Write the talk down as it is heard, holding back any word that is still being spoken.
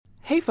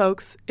Hey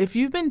folks, if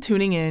you've been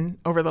tuning in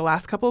over the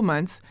last couple of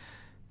months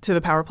to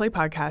the Power Play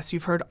podcast,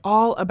 you've heard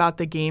all about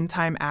the Game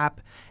Time app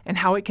and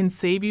how it can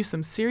save you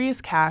some serious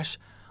cash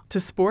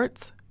to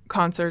sports,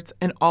 concerts,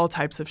 and all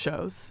types of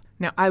shows.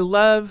 Now, I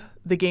love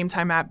the Game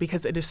Time app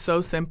because it is so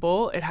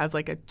simple. It has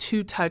like a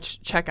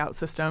 2-touch checkout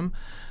system.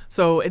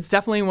 So it's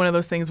definitely one of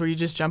those things where you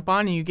just jump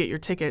on and you get your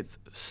tickets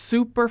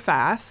super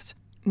fast.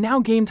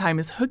 Now Game Time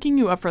is hooking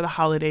you up for the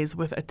holidays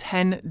with a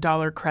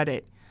 $10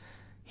 credit.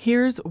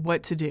 Here's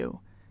what to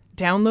do.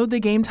 Download the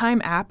Game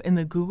Time app in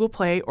the Google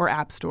Play or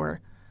App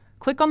Store.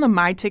 Click on the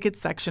My Tickets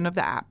section of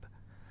the app.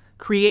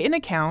 Create an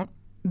account,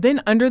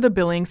 then under the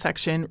billing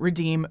section,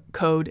 redeem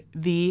code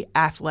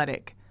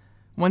THEATHLETIC.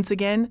 Once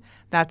again,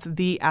 that's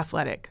The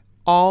Athletic,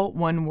 all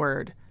one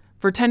word,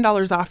 for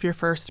 $10 off your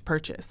first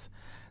purchase.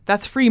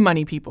 That's free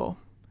money, people.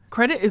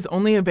 Credit is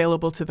only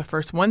available to the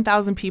first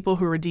 1,000 people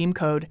who redeem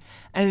code,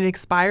 and it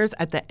expires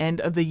at the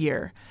end of the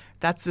year.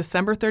 That's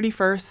December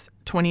 31st,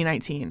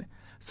 2019.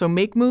 So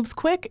make moves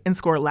quick and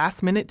score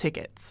last-minute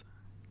tickets.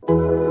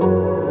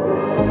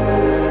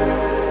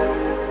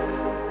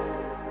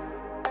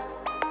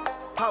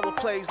 Power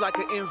plays like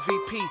an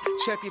MVP,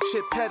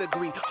 championship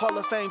pedigree, Hall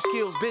of Fame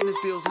skills, business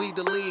deals, lead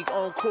the league,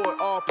 on court,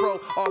 all pro,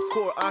 off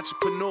court,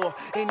 entrepreneur,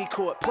 any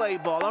court, play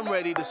ball, I'm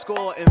ready to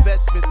score,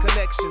 investments,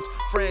 connections,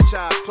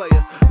 franchise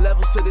player,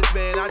 levels to this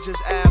man, I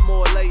just add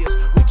more layers,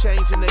 we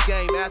changing the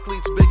game,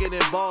 athletes bigger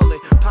than balling,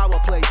 power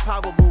plays,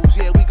 power moves,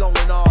 yeah, we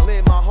going all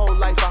in, my whole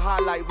life a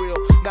highlight reel,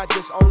 not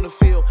just on the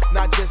field,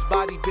 not just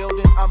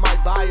bodybuilding, I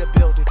might buy a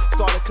building,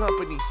 start a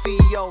company,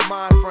 CEO,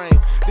 mind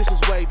frame, this is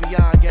way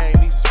beyond game,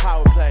 these is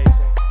power plays.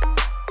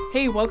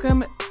 Hey,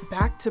 welcome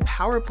back to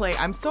Power Play.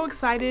 I'm so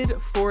excited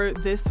for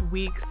this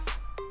week's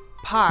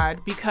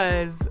pod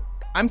because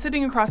I'm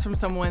sitting across from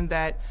someone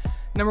that,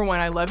 number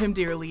one, I love him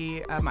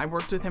dearly. I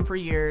worked with him for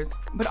years,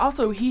 but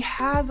also he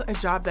has a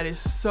job that is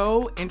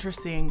so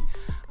interesting.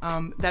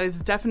 That is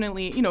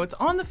definitely, it's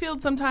on the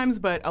field sometimes,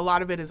 but a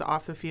lot of it is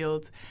off the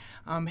field.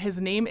 His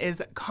name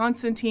is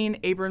Konstantin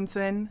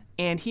Abramson,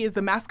 and he is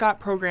the mascot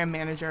program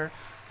manager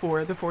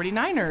for the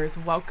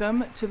 49ers.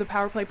 Welcome to the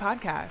Power Play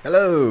podcast.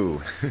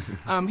 Hello.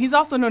 He's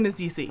also known as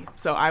DC,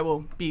 so I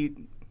will be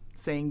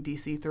saying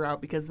DC throughout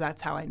because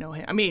that's how I know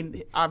him. I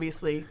mean,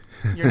 obviously,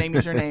 your name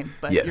is your name,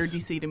 but Yes. You're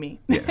DC to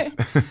me. Yes.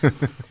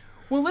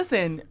 Well,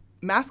 listen,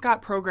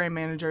 mascot program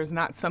manager is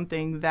not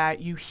something that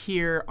you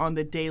hear on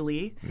the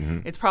daily.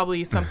 Mm-hmm. It's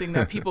probably something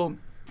that people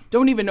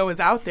don't even know is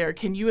out there.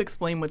 Can you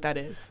explain what that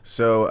is?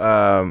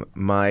 So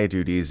my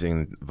duties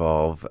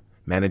involve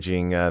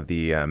managing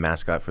the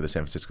mascot for the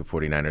San Francisco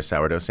 49ers,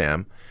 Sourdough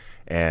Sam,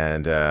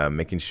 and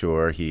making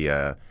sure he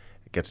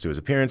gets to his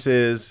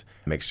appearances,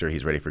 makes sure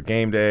he's ready for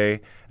game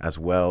day, as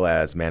well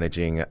as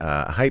managing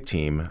a hype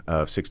team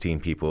of 16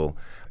 people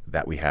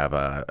that we have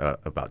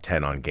about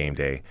 10 on game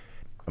day,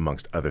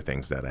 amongst other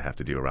things that I have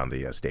to do around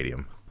the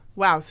stadium.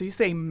 Wow, so you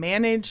say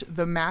manage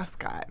the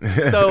mascot.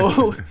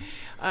 So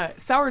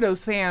Sourdough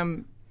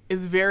Sam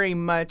is very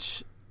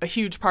much a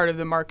huge part of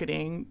the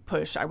marketing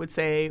push, I would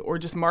say, or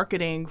just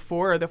marketing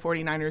for the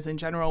 49ers in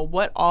general.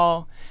 What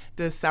all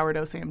does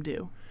Sourdough Sam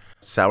do?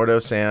 Sourdough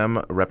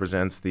Sam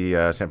represents the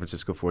San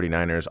Francisco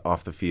 49ers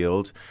off the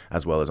field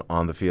as well as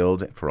on the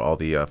field for all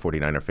the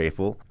 49er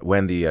faithful.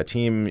 When the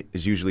team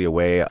is usually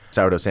away,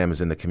 Sourdough Sam is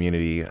in the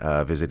community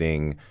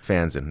visiting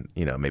fans and,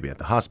 maybe at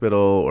the hospital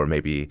or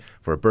maybe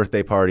for a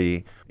birthday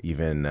party,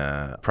 even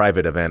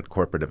private event,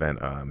 corporate event,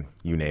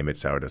 you name it,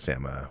 Sourdough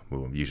Sam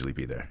will usually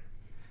be there.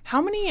 How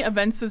many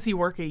events does he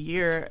work a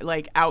year,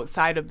 like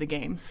outside of the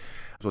games?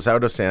 Well,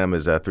 Sourdough Sam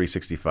is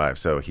 365,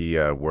 so he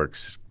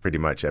works pretty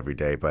much every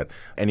day, but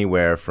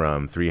anywhere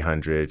from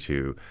 300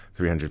 to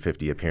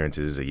 350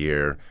 appearances a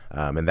year,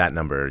 and that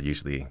number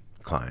usually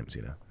climbs,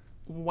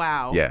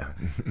 Wow. Yeah.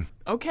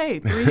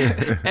 Okay,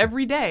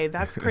 every day.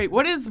 That's great.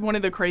 What is one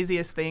of the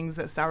craziest things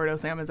that Sourdough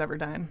Sam has ever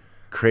done?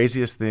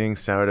 Craziest thing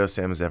Sourdough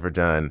Sam has ever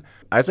done.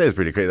 I'd say it's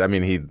pretty crazy. I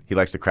mean, he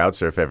likes to crowd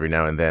surf every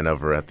now and then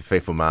over at the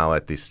Faithful Mile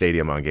at the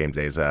stadium on game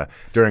days.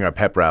 During our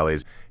pep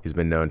rallies, he's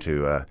been known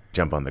to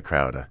jump on the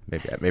crowd,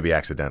 maybe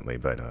accidentally,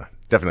 but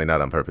definitely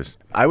not on purpose.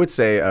 I would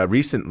say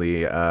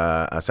recently,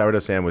 Sourdough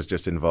Sam was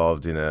just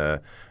involved in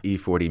a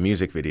E40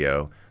 music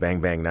video,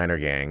 Bang Bang Niner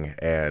Gang,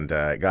 and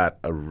it got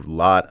a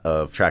lot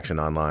of traction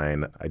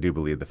online. I do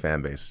believe the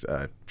fan base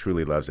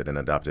truly loves it and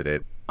adopted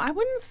it. I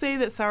wouldn't say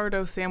that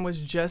Sourdough Sam was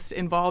just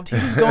involved. He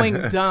was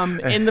going dumb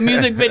in the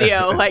music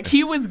video. Like,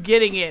 he was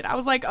getting it. I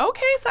was like,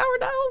 okay,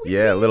 Sourdough.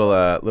 Yeah, a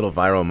little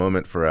viral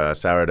moment for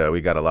Sourdough.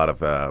 We got a lot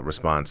of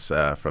response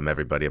from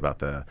everybody about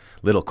the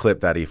little clip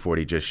that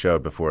E40 just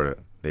showed before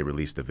they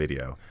released the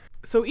video.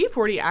 So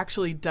E40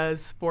 actually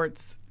does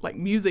sports, like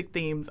music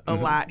themes a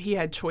lot. He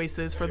had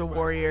Choices for the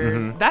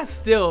Warriors. That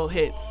still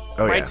hits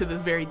to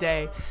this very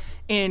day.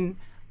 And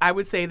I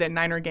would say that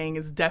Niner Gang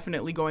is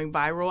definitely going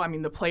viral. I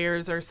mean, the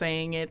players are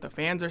saying it. The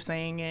fans are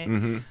saying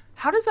it.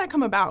 How does that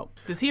come about?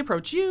 Does he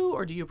approach you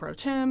or do you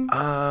approach him?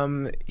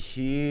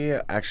 He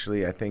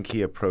actually, I think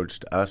he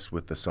approached us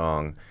with the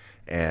song,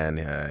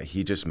 and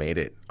he just made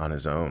it on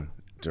his own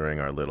during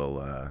our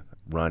little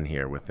run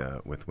here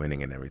with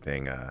winning and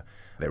everything.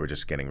 They were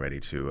just getting ready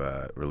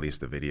to release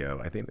the video.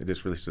 I think they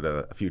just released it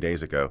a few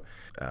days ago.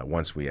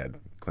 Once we had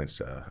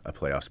clinched a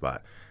playoff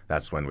spot,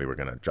 that's when we were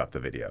going to drop the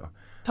video.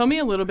 Tell me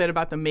a little bit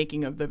about the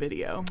making of the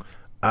video.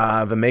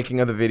 The making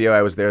of the video,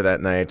 I was there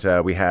that night.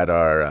 We had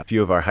a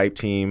few of our hype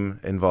team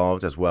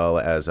involved, as well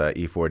as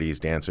E40's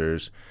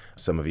dancers,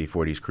 some of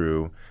E40's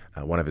crew.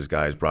 One of his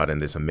guys brought in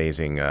this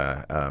amazing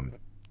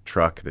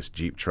truck, this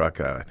Jeep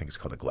truck. I think it's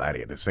called a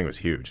Gladiator. This thing was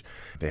huge.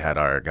 They had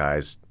our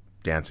guys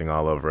dancing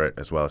all over it,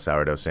 as well as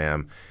Sourdough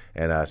Sam.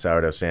 And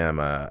Sourdough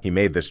Sam, he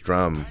made this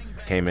drum,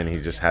 came in, he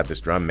just had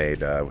this drum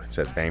made, it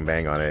said Bang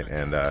Bang on it,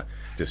 and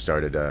just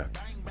started,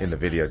 in the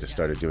video, just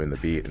started doing the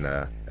beat, and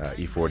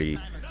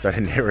E40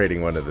 started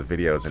narrating one of the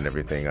videos and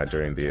everything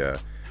during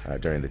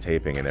the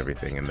taping and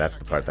everything, and that's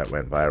the part that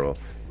went viral.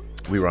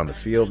 We were on the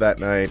field that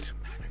night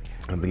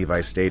at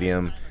Levi's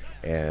Stadium,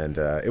 and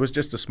it was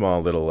just a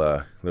small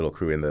little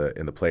crew in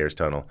the players'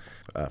 tunnel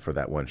for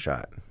that one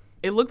shot.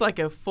 It looked like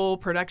a full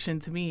production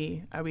to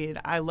me. I mean,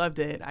 I loved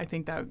it. I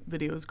think that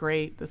video is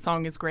great. The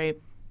song is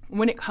great.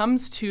 When it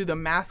comes to the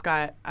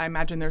mascot, I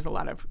imagine there's a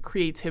lot of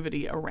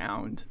creativity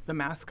around the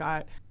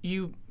mascot.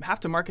 You have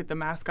to market the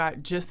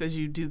mascot just as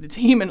you do the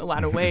team in a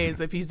lot of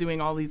ways if he's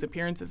doing all these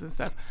appearances and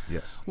stuff.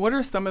 Yes. What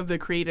are some of the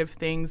creative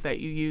things that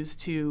you use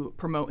to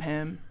promote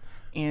him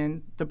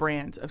and the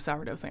brand of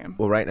Sourdough Sam?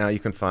 Well, right now you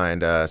can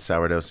find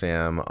Sourdough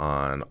Sam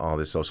on all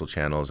the social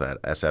channels at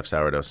SF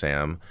Sourdough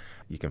Sam.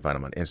 You can find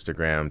him on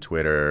Instagram,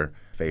 Twitter,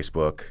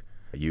 Facebook,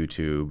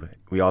 YouTube.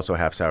 We also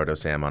have Sourdough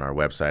Sam on our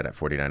website at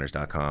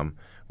 49ers.com,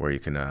 where you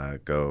can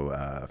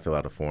go fill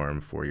out a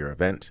form for your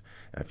event.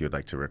 If you'd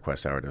like to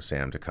request Sourdough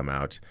Sam to come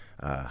out,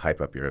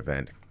 hype up your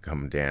event,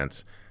 come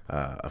dance,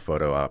 a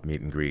photo op,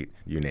 meet and greet,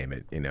 you name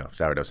it. You know,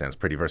 Sourdough Sam's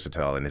pretty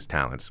versatile in his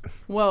talents.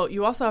 Well,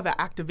 you also have an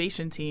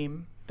activation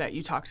team that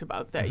you talked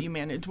about that you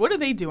manage. What do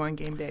they do on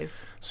game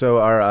days? So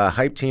our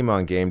hype team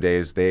on game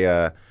days,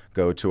 they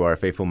go to our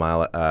Faithful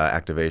Mile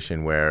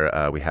activation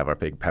where we have our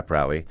big pep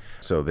rally.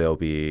 So they'll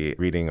be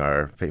greeting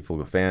our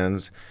faithful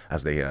fans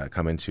as they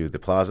come into the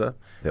plaza.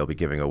 They'll be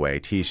giving away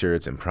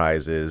T-shirts and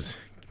prizes,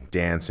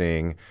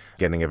 dancing,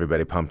 getting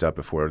everybody pumped up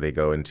before they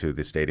go into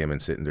the stadium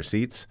and sit in their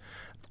seats.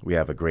 We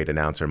have a great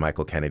announcer,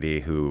 Michael Kennedy,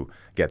 who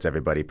gets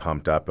everybody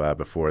pumped up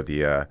before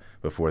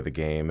the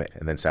game,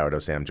 and then Sourdough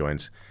Sam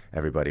joins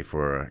everybody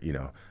for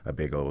a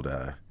big old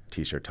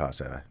T-shirt toss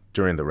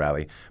during the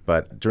rally.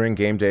 But during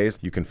game days,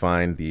 you can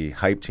find the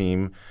hype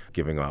team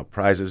giving out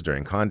prizes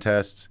during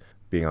contests,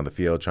 being on the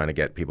field, trying to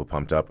get people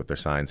pumped up with their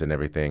signs and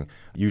everything.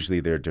 Usually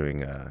they're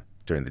doing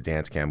during the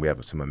dance cam. We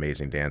have some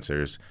amazing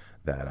dancers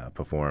that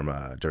perform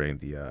during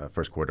the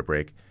first quarter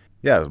break.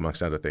 Yeah,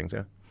 amongst other things,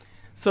 yeah.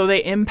 So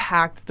they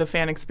impact the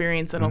fan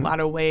experience in a lot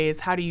of ways.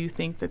 How do you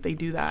think that they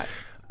do that?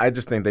 I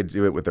just think they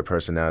do it with their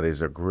personalities.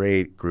 They're a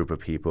great group of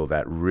people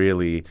that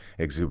really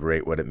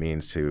exuberate what it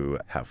means to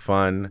have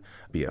fun,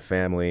 be a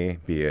family,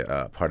 be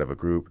a part of a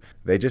group.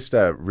 They just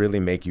really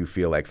make you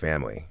feel like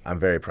family. I'm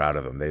very proud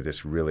of them. They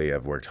just really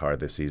have worked hard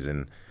this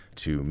season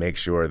to make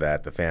sure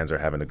that the fans are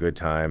having a good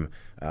time,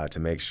 to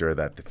make sure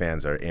that the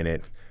fans are in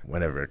it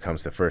whenever it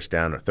comes to first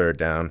down or third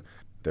down.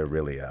 They're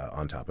really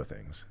on top of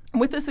things.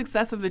 With the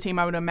success of the team,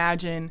 I would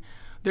imagine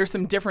there's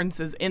some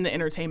differences in the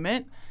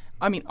entertainment.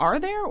 I mean, are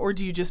there, or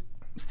do you just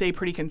stay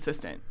pretty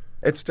consistent?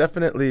 It's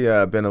definitely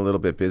been a little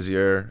bit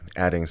busier,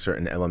 adding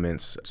certain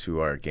elements to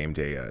our game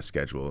day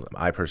schedule.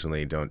 I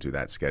personally don't do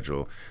that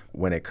schedule.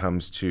 When it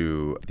comes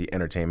to the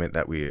entertainment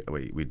that we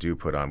do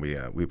put on,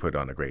 we put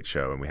on a great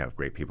show, and we have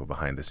great people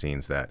behind the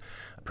scenes that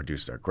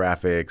produce our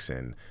graphics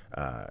and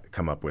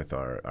come up with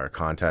our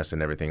contests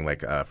and everything.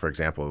 Like, for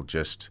example,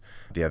 just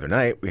the other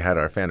night, we had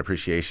our fan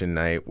appreciation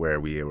night where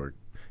we were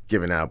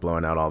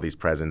blowing out all these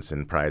presents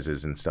and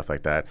prizes and stuff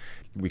like that.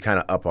 We kind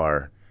of up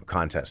our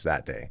contest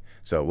that day.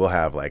 So we'll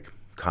have like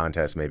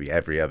contests maybe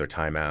every other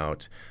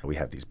timeout. We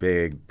have these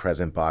big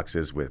present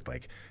boxes with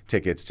like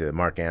tickets to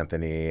Mark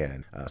Anthony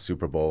and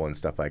Super Bowl and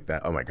stuff like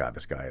that. Oh my God,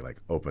 this guy like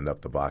opened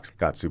up the box,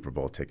 got Super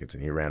Bowl tickets,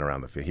 and he ran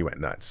around the field. He went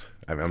nuts.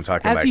 I mean, I'm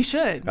talking as like he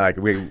should. Like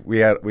we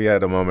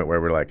had a moment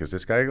where we're like, is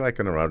this guy like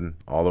gonna run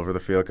all over the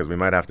field? Because we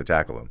might have to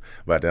tackle him.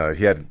 But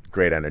he had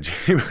great energy.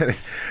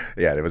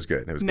 Yeah, it was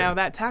good. It was now good.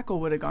 That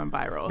tackle would have gone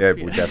viral. Yeah, if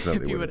you, it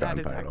definitely if you would have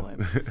had gone to tackle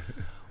viral. him.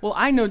 Well,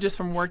 I know just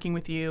from working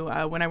with you,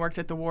 when I worked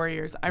at the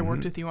Warriors, I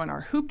worked with you on our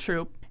hoop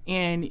troop,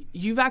 and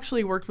you've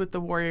actually worked with the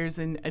Warriors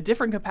in a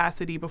different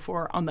capacity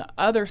before on the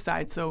other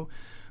side. So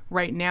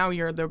right now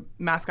you're the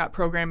mascot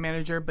program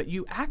manager, but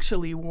you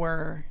actually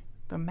were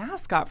the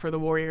mascot for the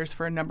Warriors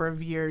for a number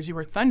of years. You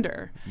were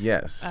Thunder.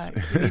 Yes.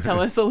 Can you tell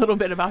us a little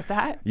bit about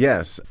that?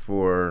 Yes.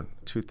 For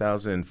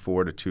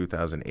 2004 to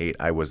 2008,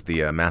 I was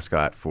the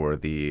mascot for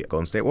the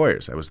Golden State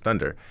Warriors. I was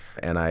Thunder.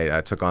 And I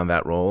took on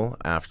that role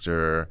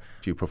after a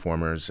few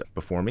performers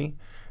before me.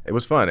 It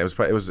was fun. It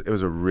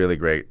was a really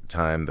great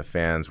time. The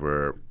fans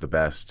were the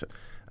best.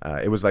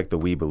 It was like the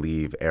We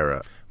Believe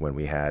era when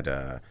we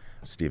had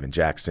Steven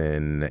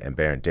Jackson and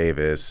Baron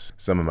Davis.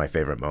 Some of my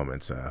favorite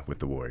moments with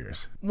the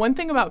Warriors. One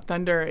thing about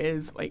Thunder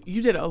is like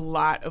you did a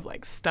lot of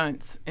like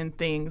stunts and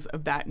things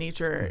of that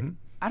nature. Mm-hmm.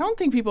 I don't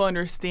think people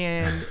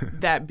understand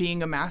that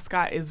being a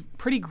mascot is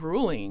pretty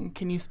grueling.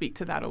 Can you speak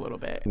to that a little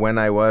bit? When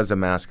I was a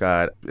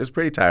mascot, it was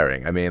pretty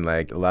tiring. I mean,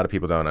 like, a lot of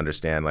people don't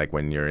understand, like,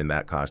 when you're in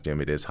that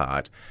costume, it is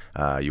hot.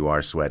 You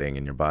are sweating,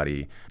 and your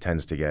body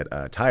tends to get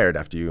tired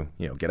after you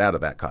get out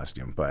of that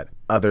costume. But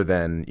other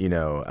than,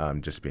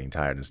 just being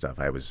tired and stuff,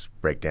 I was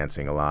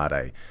breakdancing a lot.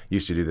 I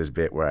used to do this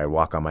bit where I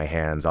walk on my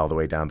hands all the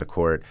way down the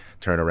court,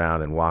 turn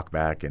around and walk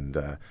back, and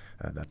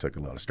that took a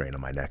lot of strain on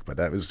my neck. But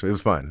it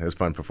was fun. It was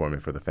fun performing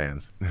for the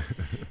fans.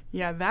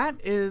 Yeah, that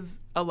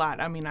is a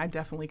lot. I mean, I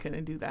definitely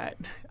couldn't do that.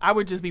 I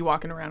would just be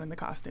walking around in the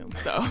costume.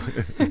 So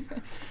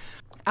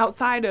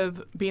outside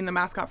of being the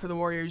mascot for the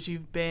Warriors,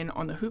 you've been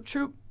on the Hoop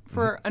Troop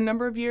for a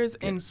number of years.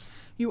 And Yes.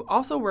 you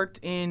also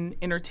worked in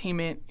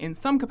entertainment in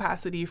some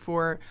capacity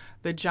for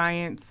the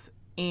Giants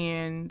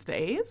and the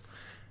A's.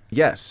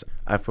 Yes,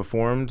 I've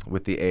performed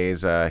with the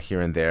A's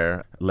here and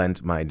there,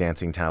 lent my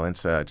dancing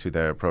talents to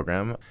their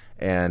program,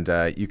 and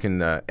you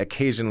can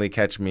occasionally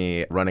catch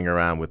me running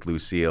around with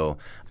Lucille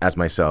as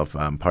myself,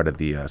 part of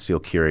the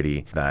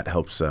security that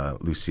helps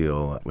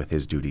Lucille with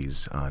his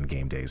duties on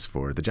game days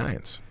for the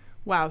Giants.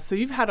 Wow, so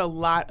you've had a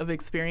lot of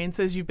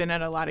experiences. You've been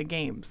at a lot of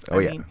games. Oh,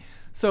 yeah.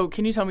 So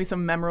can you tell me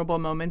some memorable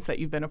moments that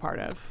you've been a part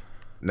of?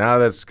 Now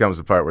that comes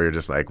the part where you're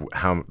just like,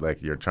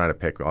 you're trying to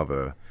pick all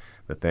the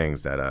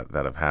things that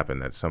have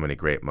happened. That's so many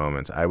great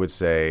moments. I would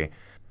say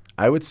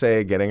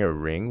getting a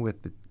ring with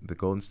the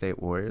Golden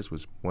State Warriors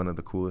was one of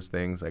the coolest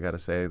things. I got to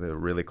say, they're a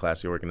really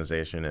classy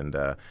organization, and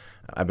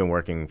I've been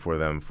working for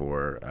them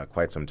for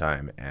quite some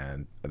time.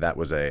 And that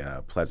was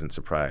a pleasant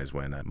surprise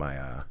when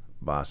my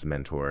boss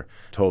mentor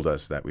told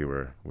us that we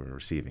were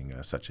receiving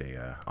such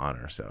a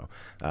honor. So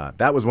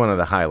that was one of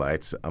the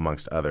highlights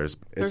amongst others.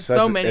 There's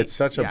so many. It's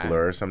such a Yeah.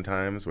 blur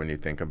sometimes when you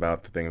think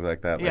about things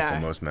like that, like Yeah.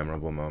 the most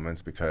memorable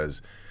moments,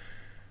 because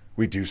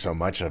we do so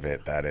much of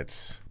it that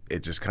it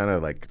just kind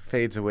of like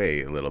fades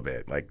away a little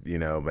bit, like,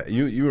 but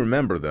you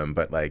remember them,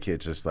 but like it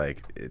just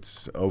like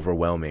it's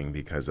overwhelming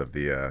because of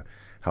the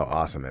how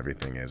awesome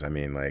everything is. I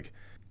mean, like,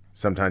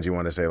 sometimes you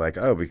want to say like,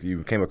 oh,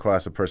 you came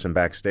across a person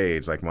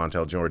backstage like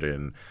Montel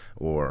Jordan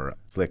or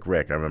Slick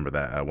Rick. I remember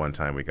that one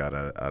time we got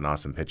an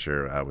awesome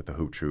picture with the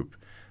Hoop Troop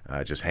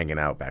just hanging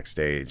out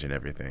backstage and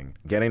everything.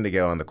 Getting to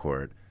go on the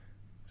court,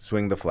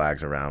 swing the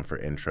flags around for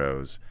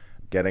intros,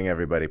 getting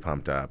everybody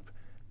pumped up,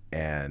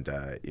 and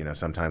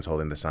sometimes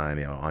holding the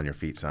sign, on your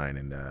feet sign,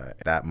 and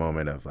that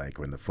moment of like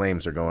when the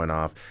flames are going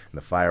off and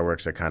the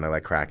fireworks are kind of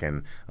like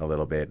cracking a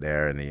little bit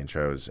there in the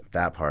intros,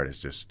 that part is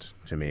just,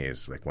 to me,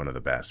 is like one of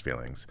the best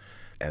feelings.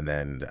 And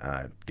then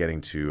getting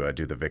to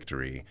do the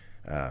victory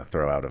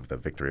throw out of the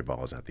victory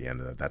balls at the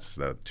end of it. That's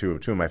the two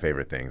of my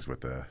favorite things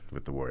with the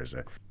Warriors.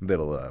 A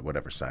little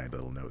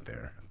little note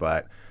there.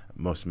 But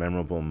most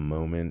memorable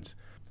moment,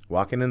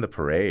 walking in the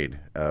parade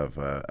of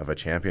a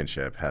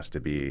championship has to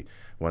be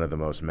one of the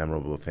most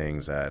memorable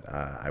things that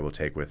I will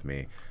take with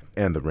me.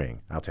 And the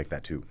ring, I'll take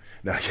that too.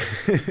 No.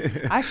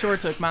 I sure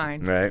took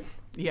mine. Right.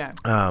 Yeah.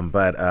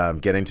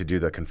 But getting to do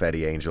the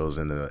confetti angels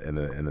in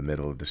the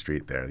middle of the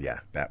street there, yeah,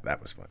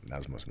 that was fun. That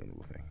was the most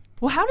memorable thing.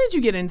 Well, how did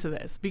you get into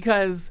this?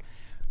 Because,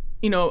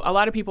 a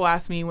lot of people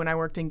ask me when I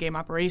worked in game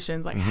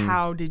operations, like,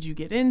 how did you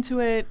get into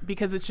it?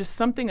 Because it's just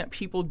something that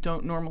people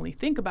don't normally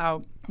think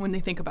about when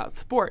they think about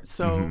sports.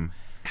 So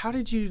how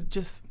did you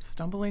just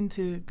stumble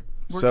into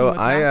working with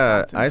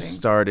mascots and I things?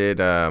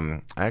 started.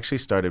 I actually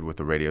started with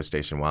the radio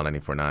station Wild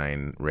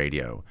 94.9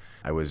 Radio.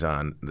 I was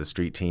on the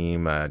street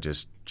team,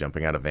 just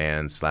jumping out of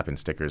vans, slapping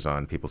stickers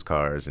on people's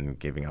cars, and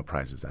giving out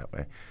prizes that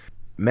way.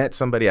 Met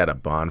somebody at a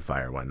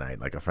bonfire one night,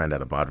 like a friend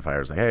at a bonfire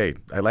was like, "Hey,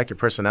 I like your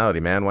personality,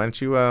 man. Why don't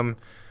you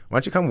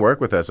come work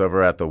with us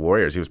over at the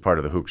Warriors?" He was part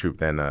of the Hoop Troop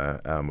then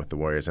with the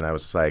Warriors, and I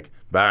was like,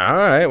 "All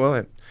right." Well,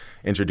 it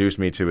introduced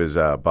me to his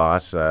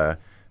boss.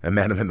 I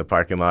met him in the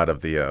parking lot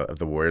of the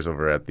Warriors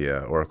over at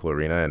the Oracle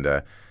Arena,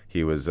 and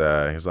he was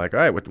like, "All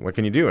right, what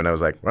can you do?" And I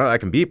was like, "Well, I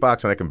can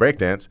beatbox and I can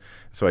breakdance."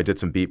 So I did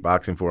some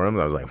beatboxing for him.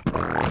 And I was like,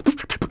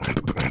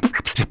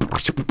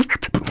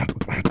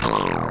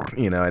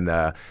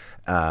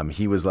 and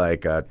he was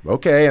like,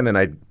 "Okay." And then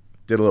I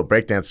did a little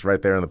breakdance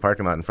right there in the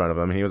parking lot in front of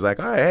him. And he was like,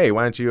 "All right, hey,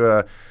 why don't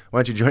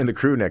you join the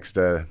crew next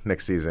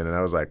season?" And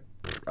I was like,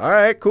 "All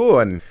right, cool."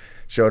 And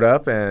showed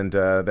up, and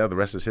the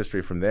rest is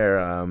history from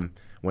there.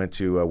 Went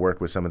to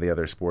work with some of the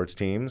other sports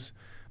teams,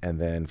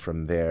 and then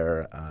from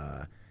there,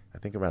 I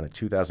think around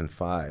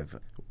 2005,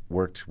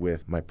 worked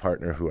with my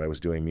partner who I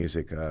was doing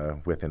music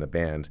with in a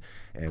band,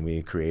 and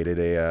we created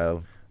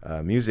a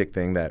music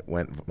thing that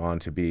went on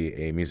to be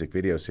a music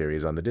video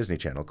series on the Disney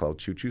Channel called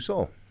Choo Choo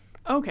Soul.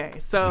 Okay,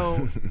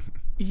 so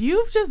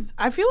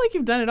I feel like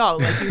you've done it all.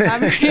 Like, you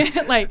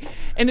haven't,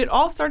 and it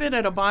all started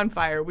at a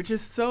bonfire, which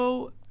is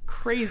so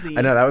crazy.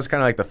 I know, that was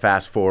kind of like the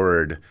fast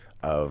forward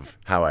of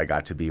how I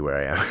got to be where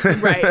I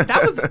am. Right.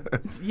 That was,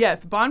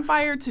 yes,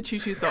 bonfire to Choo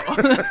Choo Soul.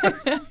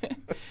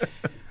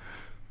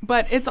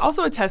 But it's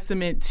also a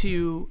testament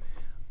to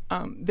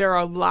there are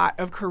a lot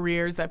of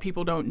careers that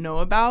people don't know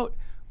about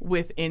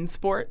within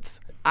sports.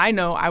 I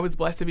know I was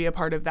blessed to be a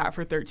part of that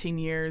for 13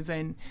 years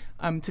and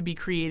to be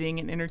creating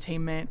and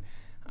entertainment.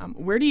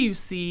 Where do you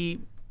see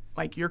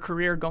like your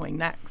career going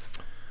next?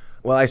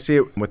 Well, I see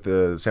it with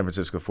the San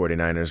Francisco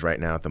 49ers right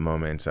now at the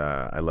moment.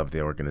 I love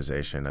the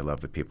organization. I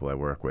love the people I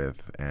work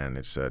with, and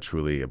it's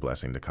truly a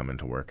blessing to come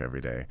into work every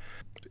day.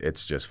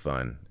 It's just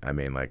fun. I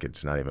mean, like,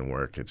 it's not even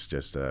work. It's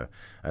just an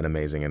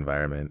amazing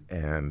environment.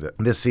 And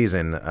this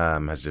season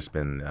has just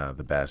been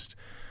the best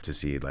to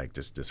see, like,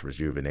 just this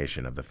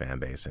rejuvenation of the fan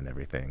base and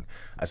everything.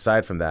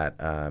 Aside from that,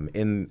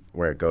 in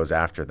where it goes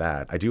after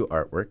that, I do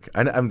artwork.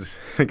 I'm just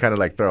kind of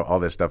like throw all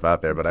this stuff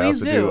out there, but Please I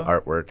also do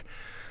artwork.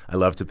 I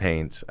love to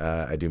paint.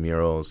 I do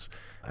murals.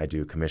 I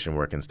do commission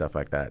work and stuff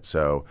like that.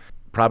 So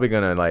probably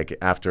going to, like,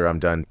 after I'm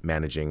done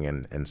managing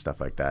and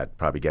stuff like that,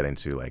 probably get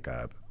into, like,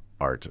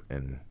 art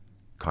and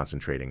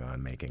concentrating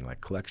on making, like,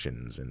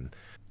 collections and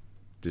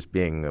just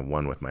being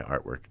one with my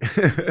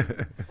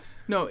artwork.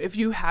 No, if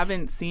you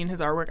haven't seen his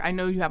artwork, I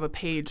know you have a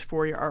page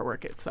for your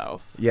artwork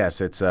itself.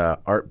 Yes, it's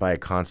Art by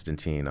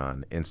Constantine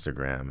on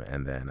Instagram,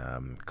 and then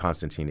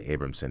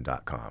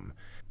ConstantineAbramson.com.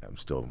 I'm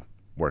still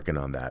working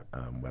on that.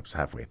 Web's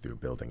halfway through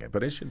building it,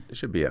 but it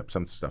should be up.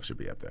 Some stuff should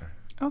be up there.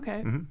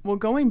 Okay. Well,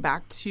 going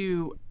back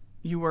to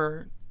you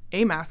were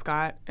a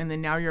mascot and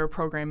then now you're a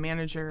program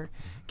manager.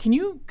 Can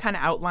you kind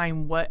of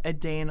outline what a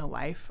day in a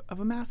life of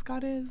a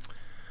mascot is?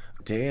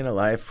 Day in a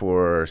life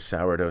for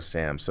Sourdough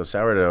Sam. So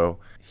Sourdough,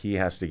 he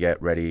has to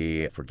get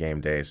ready for game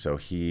day. So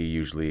he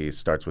usually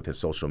starts with his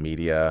social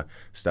media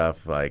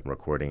stuff, like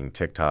recording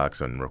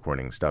TikToks and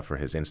recording stuff for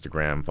his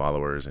Instagram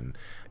followers and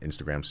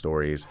Instagram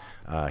stories.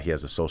 He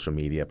has a social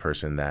media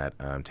person that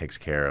takes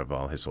care of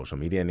all his social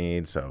media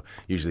needs. So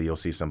usually you'll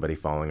see somebody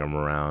following him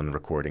around,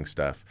 recording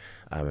stuff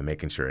and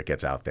making sure it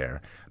gets out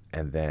there.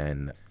 And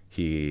then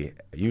he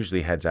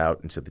usually heads out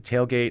into the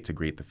tailgate to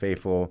greet the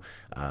faithful,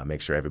 make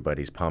sure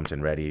everybody's pumped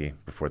and ready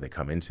before they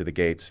come into the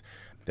gates.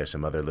 There's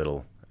some other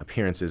little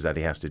appearances that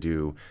he has to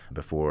do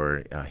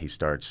before he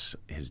starts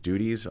his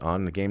duties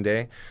on the game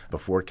day.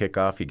 Before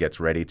kickoff, he gets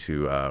ready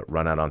to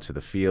run out onto the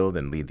field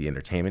and lead the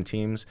entertainment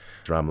teams.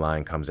 Drum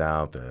line comes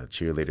out, the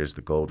cheerleaders,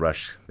 the Gold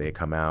Rush, they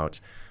come out.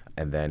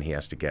 And then he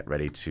has to get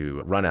ready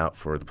to run out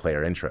for the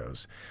player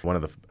intros. One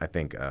of the, I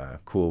think,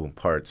 cool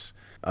parts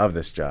of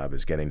this job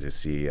is getting to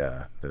see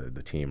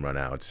the team run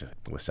out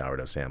with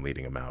Sourdough Sam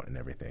leading them out and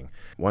everything.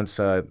 Once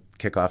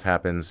kickoff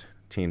happens,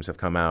 teams have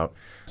come out,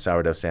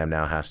 Sourdough Sam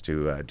now has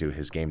to do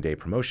his game day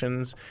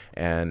promotions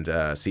and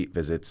seat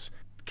visits.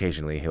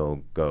 Occasionally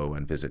he'll go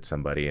and visit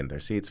somebody in their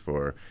seats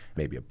for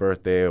maybe a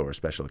birthday or a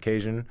special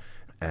occasion.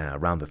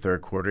 Around the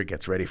third quarter,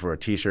 gets ready for a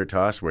T-shirt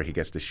toss where he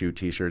gets to shoot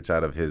T-shirts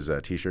out of his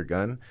T-shirt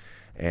gun.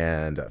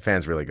 And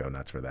fans really go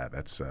nuts for that.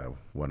 That's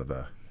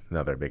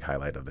another big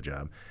highlight of the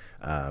job,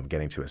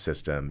 getting to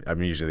assist him.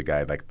 I'm usually the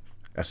guy like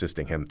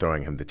assisting him,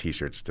 throwing him the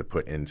T-shirts to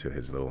put into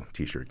his little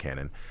T-shirt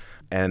cannon.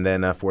 And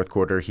then fourth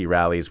quarter, he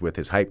rallies with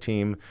his hype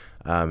team,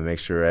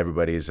 makes sure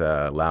everybody's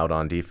loud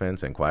on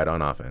defense and quiet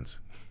on offense.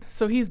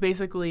 So he's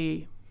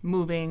basically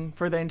moving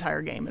for the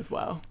entire game as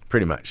well.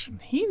 Pretty much.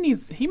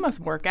 He must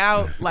work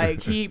out.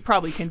 Like he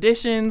probably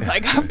conditions.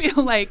 Like I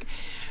feel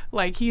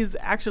like he's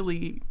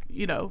actually,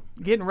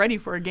 getting ready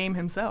for a game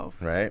himself.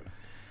 Right.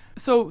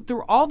 So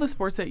through all the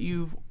sports that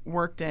you've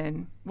worked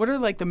in, what are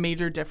like the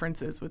major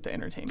differences with the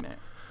entertainment?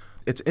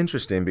 It's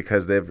interesting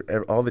because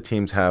all the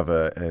teams have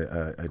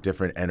a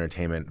different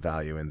entertainment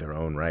value in their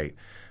own right.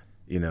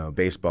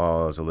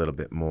 Baseball is a little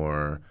bit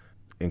more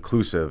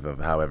inclusive of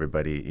how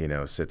everybody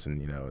sits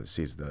and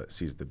sees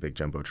the big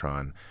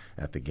jumbotron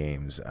at the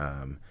games.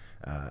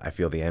 I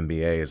feel the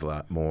NBA is a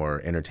lot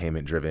more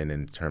entertainment driven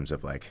in terms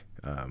of like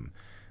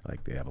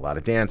they have a lot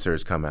of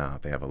dancers come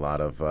out. They have a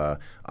lot of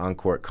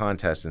on-court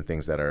contests and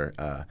things that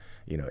are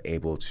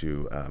able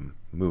to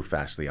move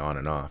fastly on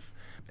and off.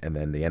 And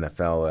then the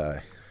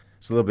NFL,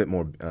 it's a little bit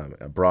more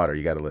broader.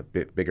 You got a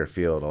bit bigger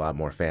field, a lot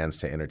more fans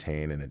to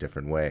entertain in a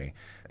different way.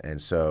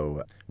 And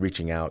so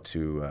reaching out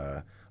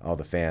to all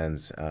the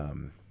fans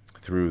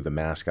through the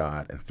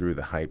mascot and through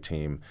the hype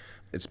team,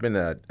 it's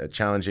been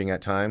challenging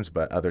at times,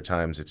 but other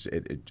times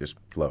it just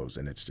flows,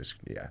 and it's just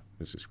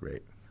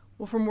great.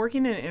 Well, from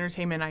working in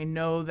entertainment, I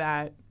know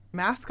that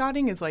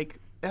mascotting is like,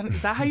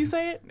 is that how you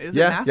say it? Is it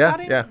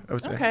mascotting? Yeah.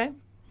 Okay.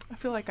 I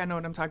feel like I know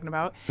what I'm talking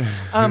about.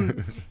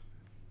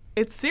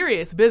 It's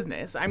serious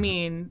business. I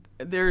mean,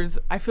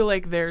 I feel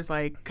like there's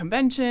like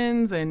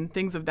conventions and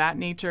things of that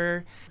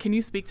nature. Can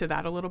you speak to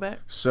that a little bit?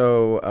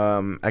 So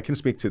I can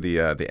speak to the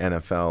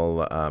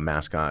NFL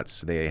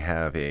mascots. They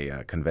have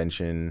a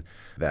convention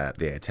that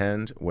they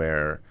attend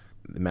where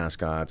the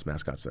mascots,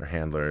 their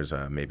handlers,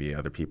 maybe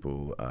other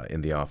people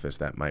in the office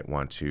that might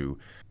want to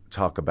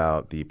talk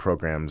about the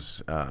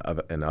programs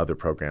and other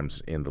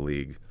programs in the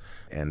league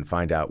and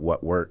find out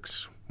what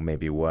works,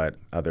 maybe what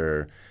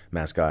other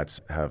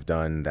mascots have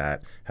done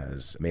that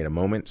has made a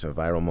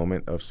viral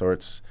moment of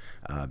sorts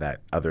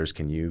that others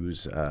can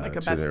use like a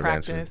to best their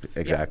practice. advantage.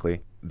 Exactly.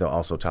 Yep. They'll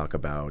also talk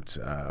about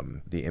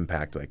the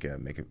impact, like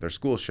making their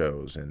school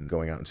shows and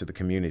going out into the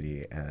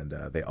community. And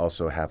they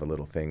also have a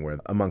little thing where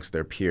amongst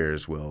their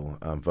peers will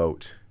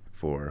vote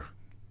for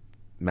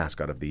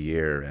mascot of the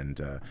year and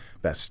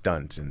best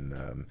stunt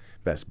and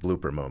best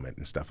blooper moment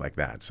and stuff like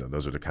that. So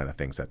those are the kind of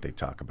things that they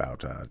talk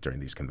about during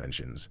these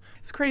conventions.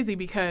 It's crazy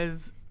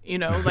because,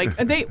 like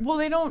they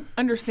don't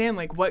understand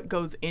like what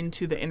goes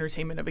into the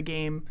entertainment of a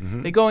game.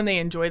 Mm-hmm. They go and they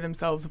enjoy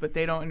themselves, but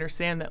they don't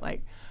understand that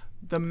like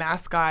the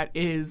mascot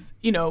is,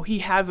 he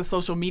has a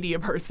social media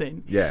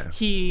person. Yeah.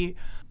 He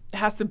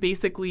has to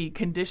basically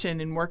condition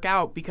and work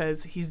out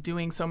because he's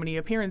doing so many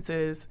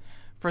appearances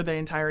for the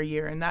entire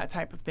year and that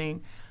type of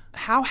thing.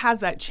 How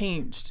has that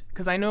changed?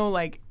 Because I know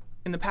like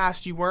in the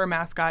past you were a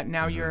mascot,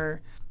 now mm-hmm.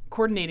 you're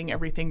coordinating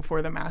everything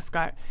for the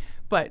mascot.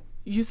 But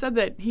you said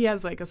that he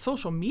has like a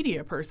social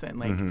media person.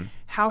 Like mm-hmm.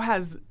 how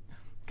has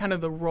kind of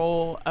the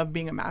role of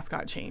being a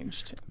mascot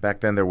changed?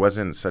 Back then there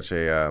wasn't such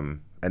an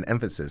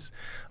emphasis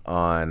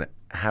on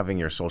having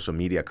your social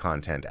media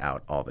content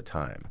out all the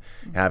time.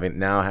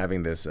 Mm-hmm.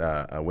 Having this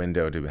a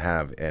window to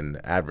have an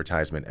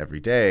advertisement every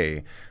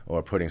day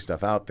or putting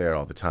stuff out there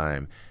all the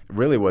time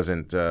really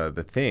wasn't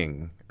the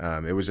thing.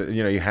 It was,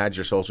 you had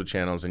your social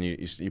channels and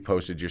you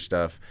posted your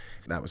stuff.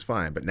 That was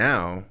fine. But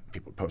now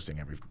people are posting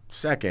every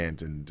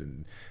second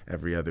and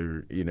every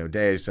other,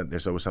 day. So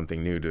there's always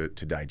something new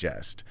to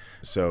digest.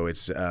 So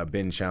it's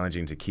been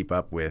challenging to keep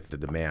up with the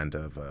demand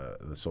of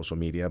the social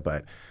media.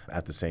 But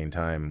at the same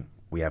time,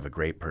 we have a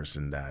great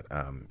person that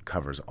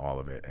covers all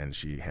of it, and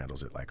she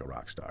handles it like a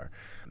rock star.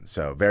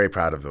 So very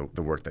proud of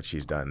the work that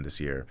she's done this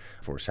year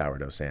for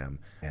Sourdough Sam.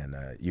 And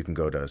you can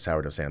go to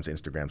Sourdough Sam's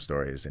Instagram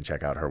stories and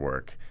check out her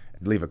work.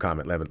 Leave a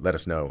comment, let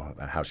us know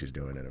how she's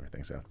doing and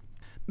everything. So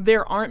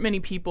there aren't many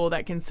people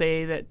that can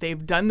say that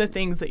they've done the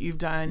things that you've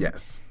done.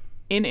 Yes.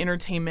 In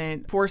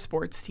entertainment for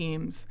sports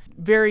teams,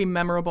 very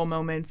memorable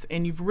moments,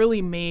 and you've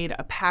really made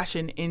a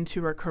passion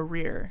into a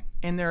career.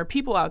 And there are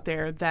people out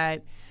there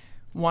that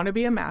want to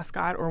be a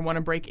mascot or want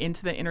to break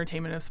into the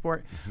entertainment of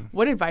sport. Mm-hmm.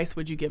 What advice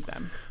would you give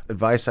them?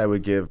 Advice I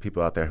would give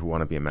people out there who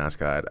want to be a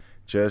mascot,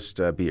 just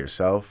be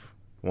yourself.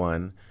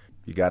 One,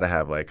 you got to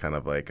have like kind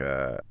of like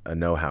a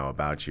know-how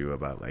about you,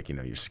 about like,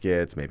 your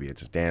skits, maybe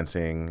it's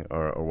dancing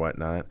or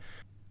whatnot.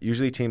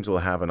 Usually teams will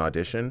have an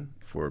audition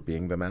for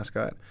being the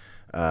mascot.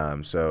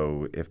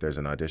 So if there's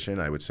an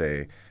audition, I would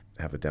say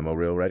have a demo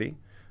reel ready,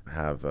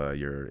 have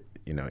your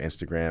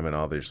Instagram and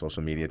all their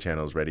social media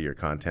channels ready, your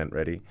content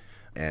ready.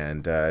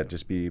 And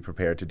just be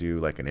prepared to do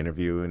like an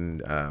interview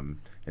and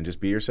just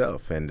be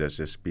yourself and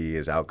just be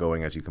as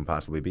outgoing as you can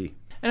possibly be.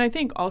 And I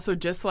think also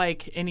just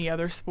like any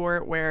other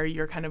sport where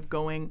you're kind of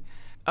going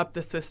up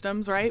the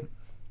systems, right?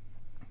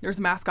 There's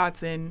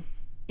mascots in,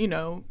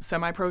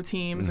 semi-pro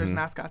teams. Mm-hmm. There's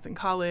mascots in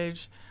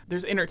college.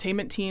 There's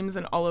entertainment teams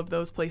in all of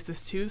those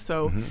places too.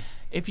 So mm-hmm.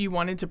 if you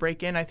wanted to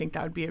break in, I think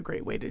that would be a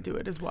great way to do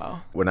it as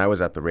well. When I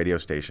was at the radio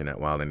station at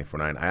Wild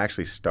 94.9, I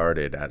actually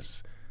started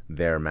as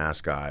their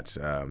mascot,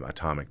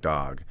 Atomic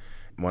Dog.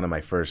 One of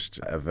my first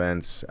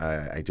events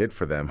I did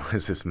for them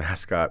was this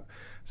mascot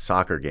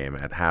soccer game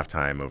at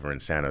halftime over in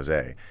San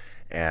Jose.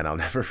 And I'll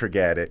never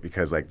forget it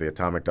because like the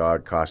Atomic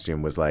Dog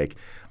costume was like,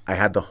 I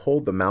had to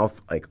hold the mouth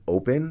like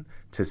open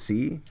to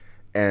see.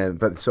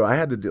 But so I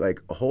had to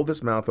hold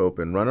this mouth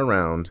open, run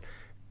around,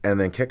 and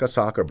then kick a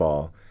soccer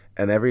ball.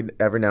 And every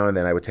now and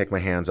then I would take my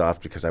hands off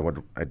because I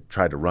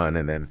tried to run.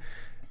 And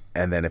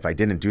then if I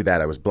didn't do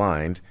that, I was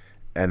blind.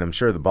 And I'm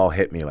sure the ball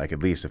hit me like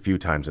at least a few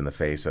times in the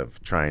face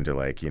of trying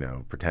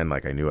to pretend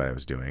like I knew what I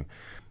was doing.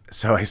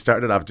 So I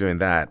started off doing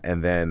that,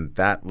 and then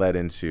that led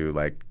into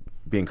like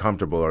being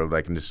comfortable or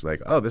like just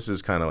like, oh, this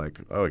is kind of like,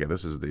 oh yeah,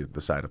 this is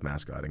the side of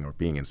mascotting or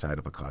being inside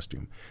of a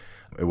costume.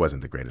 It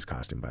wasn't the greatest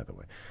costume, by the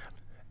way.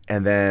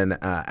 And then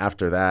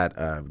after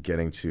that,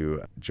 getting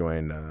to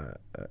join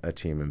a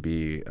team and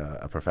be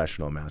a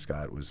professional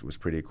mascot was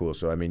pretty cool.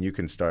 So I mean, you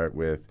can start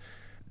with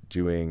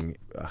doing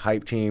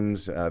hype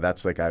teams.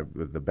 That's like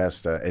the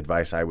best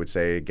advice I would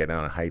say. Get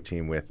on a hype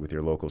team with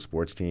your local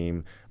sports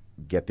team.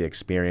 Get the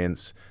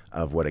experience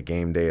of what a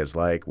game day is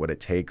like, what it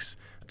takes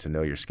to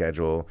know your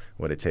schedule,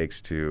 what it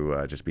takes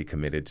to just be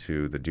committed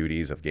to the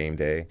duties of game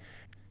day.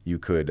 You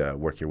could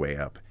work your way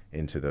up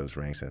into those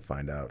ranks and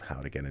find out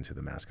how to get into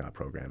the mascot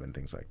program and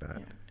things like that.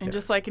 Yeah. And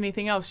just like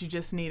anything else, you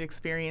just need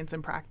experience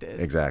and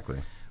practice.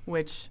 Exactly.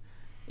 Which,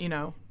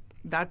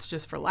 that's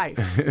just for life,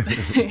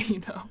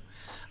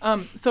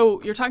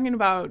 So you're talking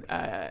about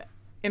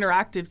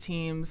interactive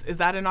teams. Is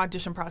that an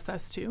audition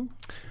process too?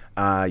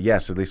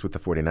 Yes, at least with the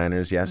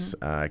 49ers, yes.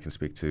 Mm-hmm. I can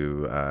speak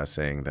to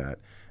saying that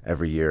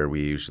every year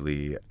we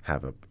usually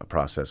have a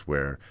process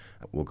where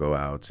we'll go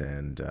out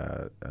and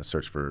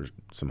search for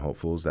some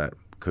hopefuls that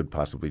could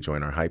possibly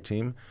join our hype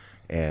team,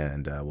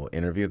 and we'll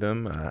interview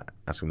them,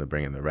 ask them to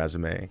bring in their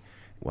resume,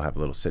 We'll have a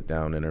little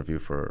sit-down interview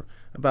for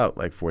about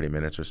like 40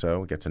 minutes or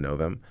so, get to know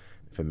them.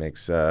 If it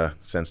makes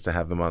sense to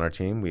have them on our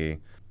team, we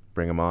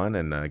bring them on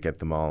and get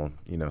them all,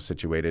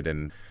 situated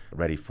and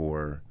ready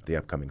for the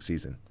upcoming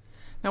season.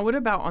 Now, what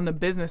about on the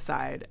business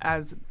side,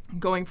 as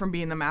going from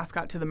being the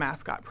mascot to the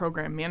mascot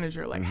program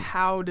manager? Like,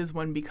 how does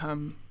one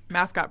become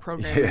mascot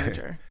program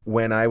manager?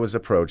 When I was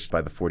approached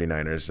by the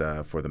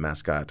 49ers for the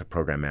mascot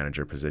program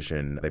manager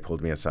position, they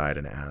pulled me aside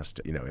and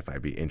asked, if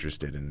I'd be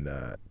interested in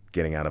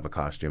getting out of a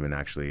costume and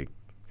actually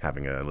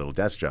having a little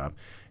desk job.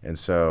 And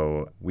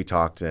so we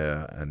talked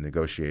and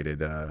negotiated,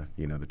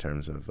 the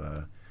terms of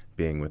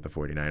being with the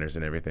 49ers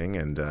and everything,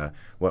 and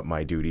what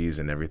my duties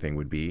and everything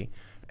would be.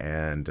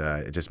 And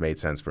it just made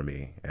sense for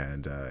me.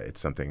 And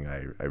it's something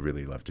I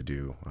really love to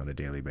do on a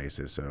daily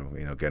basis. So,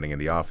 getting in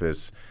the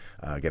office,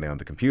 getting on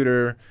the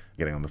computer,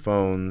 getting on the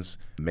phones,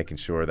 making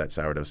sure that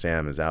Sourdough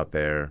Sam is out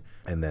there.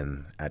 And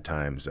then at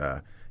times,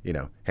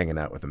 hanging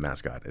out with the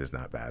mascot is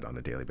not bad on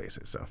a daily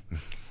basis. So,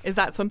 is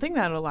that something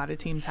that a lot of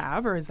teams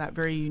have, or is that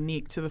very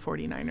unique to the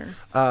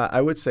 49ers? I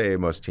would say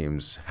most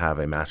teams have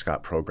a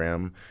mascot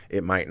program.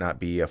 It might not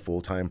be a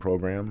full-time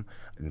program.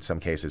 In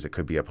some cases, it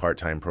could be a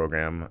part-time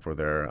program for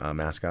their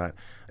mascot.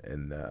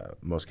 In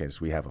most cases,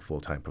 we have a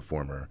full-time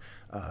performer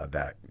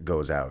that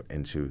goes out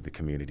into the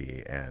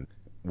community, and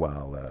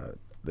while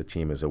the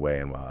team is away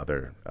and while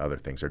other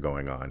things are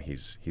going on,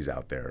 he's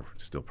out there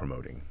still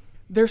promoting.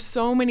 There's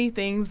so many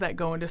things that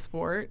go into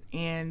sport,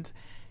 and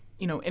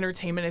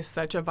entertainment is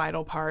such a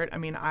vital part. I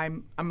mean,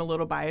 I'm a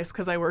little biased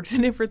because I worked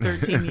in it for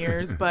 13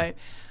 years, but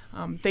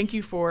thank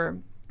you for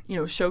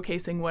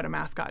showcasing what a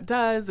mascot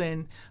does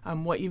and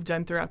what you've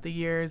done throughout the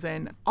years,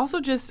 and also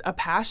just a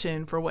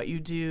passion for what you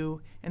do,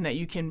 and that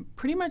you can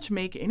pretty much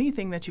make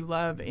anything that you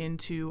love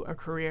into a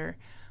career.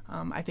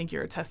 I think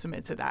you're a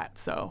testament to that.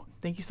 So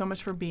thank you so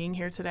much for being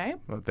here today.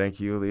 Well, thank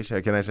you, Alicia.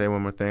 Can I say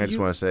one more thing? I just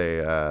want to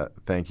say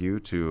thank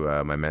you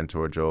to my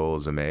mentor, Joel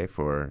Zamay,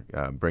 for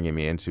bringing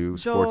me into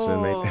sports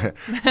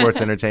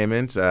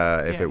entertainment.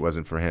 If it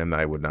wasn't for him,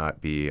 I would not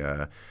be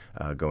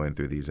going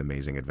through these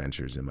amazing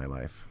adventures in my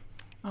life.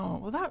 Oh,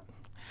 well,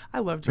 I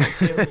love Joel,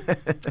 too.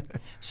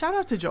 Shout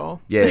out to Joel.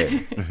 Yeah.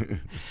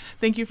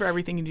 Thank you for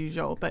everything you do,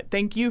 Joel. But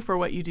thank you for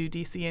what you do,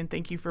 DC, and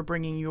thank you for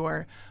bringing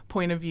your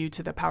point of view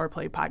to the Power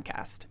Play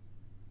podcast.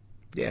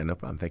 Yeah, no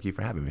problem. Thank you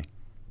for having me.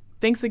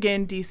 Thanks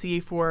again,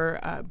 DC, for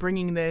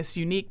bringing this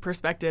unique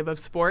perspective of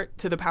sport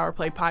to the Power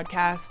Play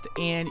podcast.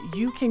 And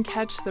you can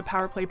catch the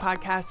Power Play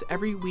podcast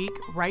every week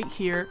right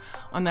here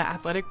on the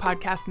Athletic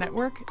Podcast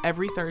Network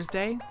every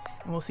Thursday.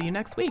 And we'll see you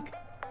next week.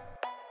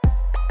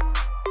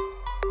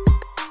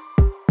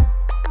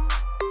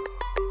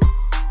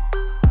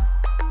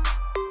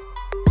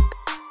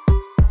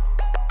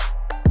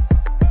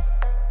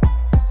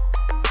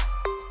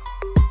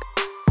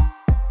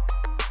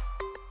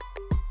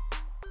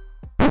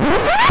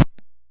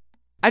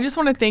 I just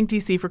want to thank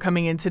DC for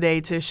coming in today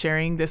to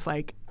sharing this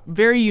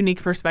very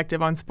unique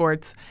perspective on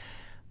sports.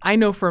 I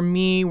know for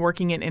me,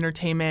 working in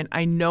entertainment,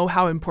 I know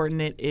how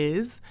important it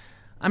is.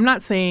 I'm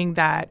not saying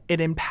that it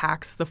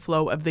impacts the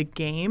flow of the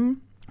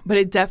game, but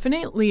it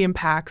definitely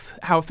impacts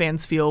how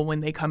fans feel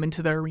when they come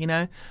into the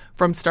arena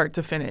from start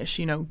to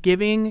finish.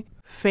 Giving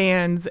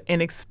fans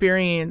an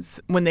experience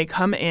when they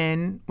come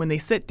in, when they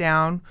sit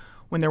down,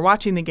 when they're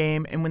watching the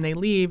game, and when they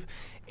leave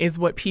is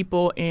what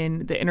people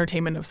in the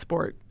entertainment of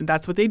sport,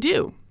 that's what they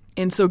do.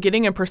 And so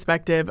getting a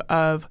perspective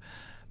of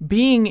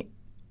being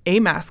a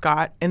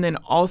mascot and then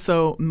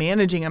also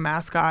managing a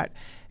mascot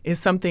is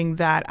something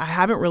that I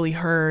haven't really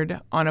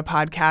heard on a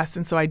podcast.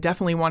 And so I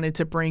definitely wanted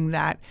to bring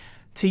that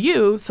to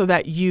you so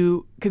that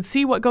you could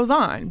see what goes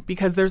on,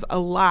 because there's a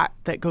lot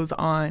that goes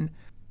on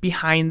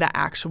behind the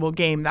actual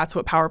game. That's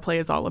what Power Play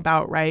is all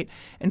about, right?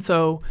 And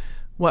so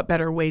what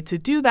better way to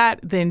do that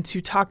than to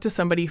talk to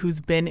somebody who's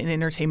been in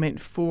entertainment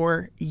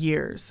for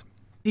years.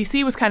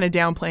 DC was kind of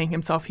downplaying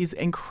himself. He's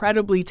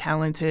incredibly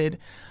talented.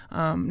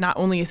 Not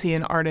only is he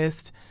an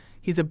artist,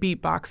 he's a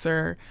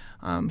beatboxer,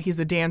 he's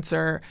a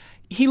dancer.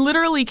 He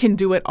literally can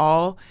do it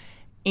all.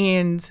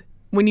 And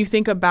when you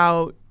think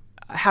about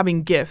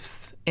having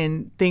gifts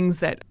and things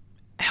that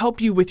help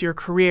you with your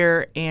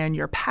career and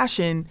your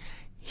passion,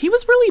 he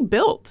was really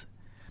built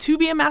to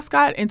be a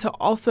mascot and to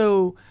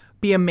also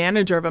be a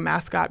manager of a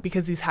mascot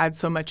because he's had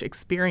so much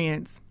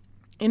experience.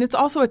 And it's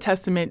also a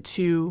testament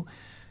to,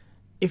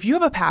 if you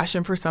have a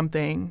passion for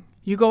something,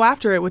 you go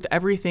after it with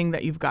everything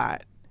that you've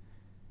got.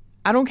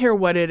 I don't care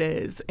what it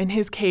is. In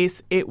his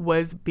case, it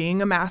was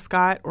being a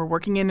mascot or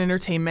working in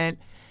entertainment.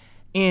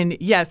 And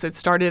yes, it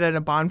started at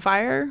a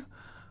bonfire,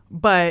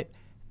 but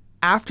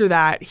after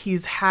that,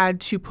 he's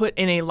had to put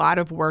in a lot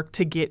of work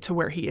to get to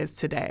where he is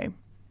today.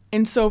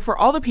 And so for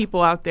all the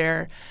people out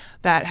there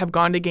that have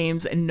gone to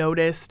games and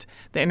noticed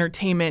the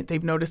entertainment,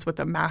 they've noticed what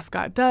the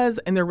mascot does,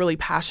 and they're really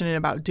passionate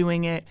about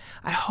doing it,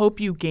 I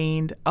hope you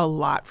gained a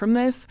lot from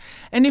this.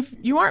 And if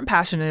you aren't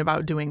passionate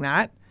about doing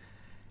that,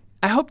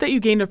 I hope that you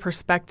gained a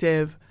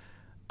perspective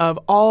of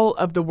all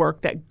of the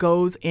work that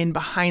goes in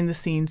behind the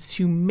scenes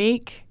to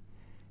make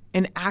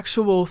an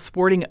actual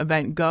sporting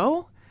event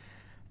go.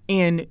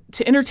 and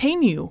to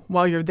entertain you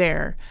while you're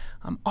there.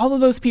 All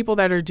of those people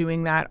that are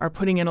doing that are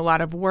putting in a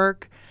lot of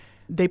work.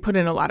 They put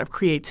in a lot of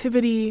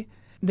creativity.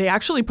 They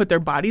actually put their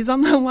bodies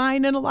on the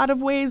line in a lot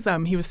of ways.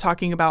 He was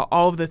talking about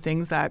all of the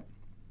things that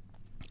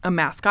a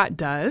mascot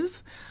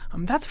does.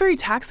 That's very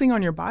taxing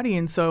on your body.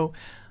 And so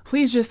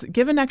please just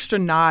give an extra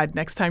nod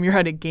next time you're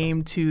at a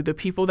game to the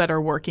people that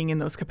are working in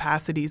those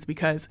capacities,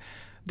 because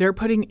they're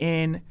putting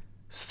in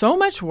so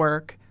much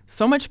work,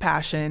 so much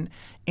passion,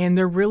 and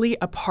they're really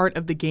a part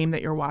of the game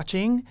that you're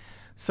watching.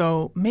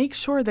 So make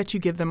sure that you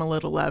give them a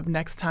little love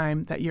next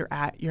time that you're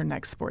at your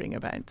next sporting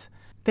event.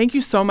 Thank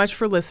you so much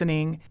for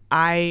listening.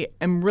 I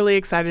am really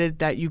excited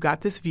that you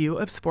got this view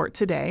of sport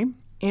today,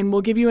 and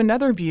we'll give you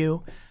another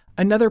view,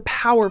 another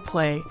power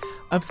play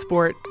of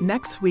sport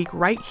next week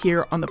right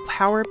here on the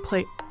Power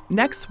Play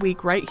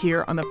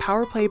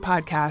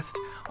podcast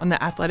on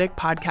the Athletic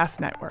Podcast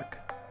Network.